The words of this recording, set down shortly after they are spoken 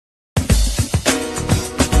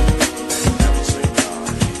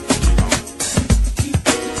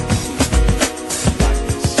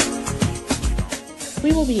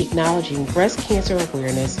will be acknowledging breast cancer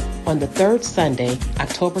awareness on the third Sunday,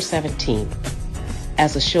 October 17th.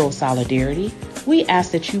 As a show of solidarity, we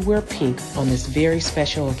ask that you wear pink on this very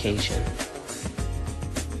special occasion.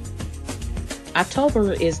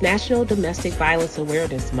 October is National Domestic Violence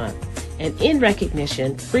Awareness Month, and in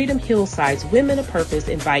recognition, Freedom Hillside's Women of Purpose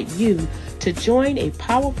invite you to join a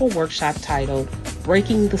powerful workshop titled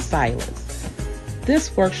Breaking the Silence.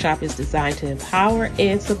 This workshop is designed to empower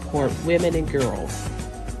and support women and girls.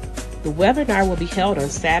 The webinar will be held on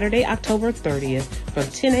Saturday, October 30th from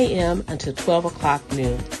 10 a.m. until 12 o'clock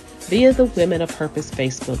noon via the Women of Purpose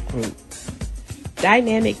Facebook group.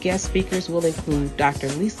 Dynamic guest speakers will include Dr.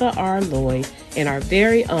 Lisa R. Lloyd and our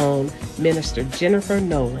very own Minister Jennifer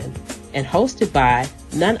Nolan, and hosted by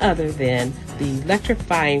none other than the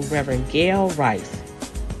electrifying Reverend Gail Rice.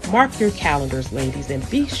 Mark your calendars, ladies, and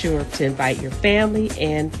be sure to invite your family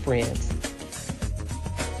and friends.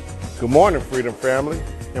 Good morning, Freedom family,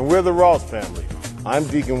 and we're the Ross family. I'm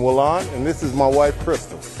Deacon Willon, and this is my wife,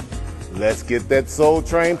 Crystal. Let's get that Soul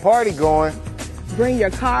Train party going. Bring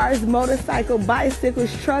your cars, motorcycles,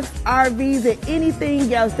 bicycles, trucks, RVs, and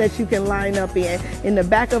anything else that you can line up in the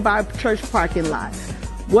back of our church parking lot.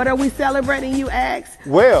 What are we celebrating, you ask?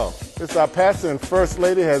 Well, it's our pastor and first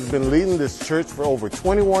lady has been leading this church for over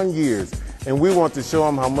 21 years, and we want to show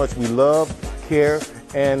them how much we love, care,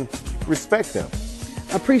 and respect them.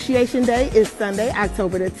 Appreciation Day is Sunday,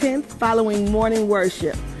 October the 10th, following morning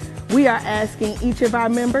worship. We are asking each of our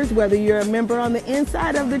members, whether you're a member on the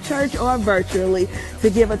inside of the church or virtually, to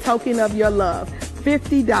give a token of your love,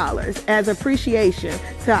 $50 as appreciation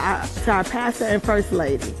to our pastor and first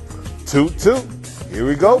lady. Toot toot. Here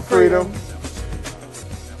we go, Freedom.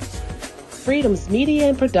 Freedom's media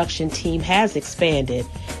and production team has expanded,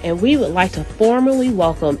 and we would like to formally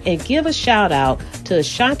welcome and give a shout out to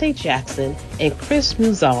Ashante Jackson and Chris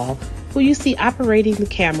Muzal, who you see operating the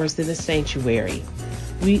cameras in the sanctuary.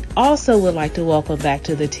 We also would like to welcome back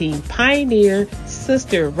to the team Pioneer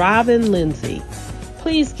Sister Robin Lindsay.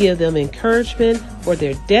 Please give them encouragement for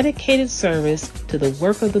their dedicated service to the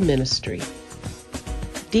work of the ministry.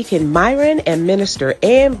 Deacon Myron and Minister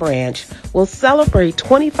Ann Branch will celebrate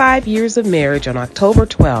 25 years of marriage on October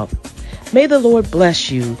 12th. May the Lord bless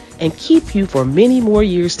you and keep you for many more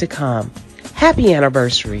years to come. Happy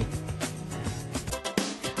anniversary.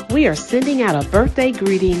 We are sending out a birthday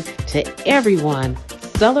greeting to everyone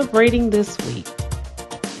celebrating this week.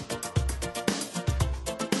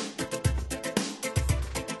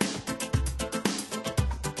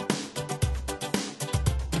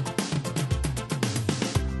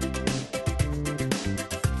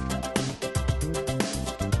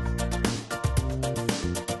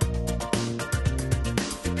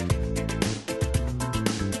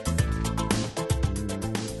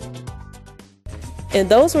 And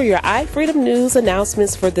those were your iFreedom News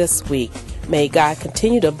announcements for this week. May God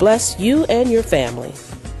continue to bless you and your family.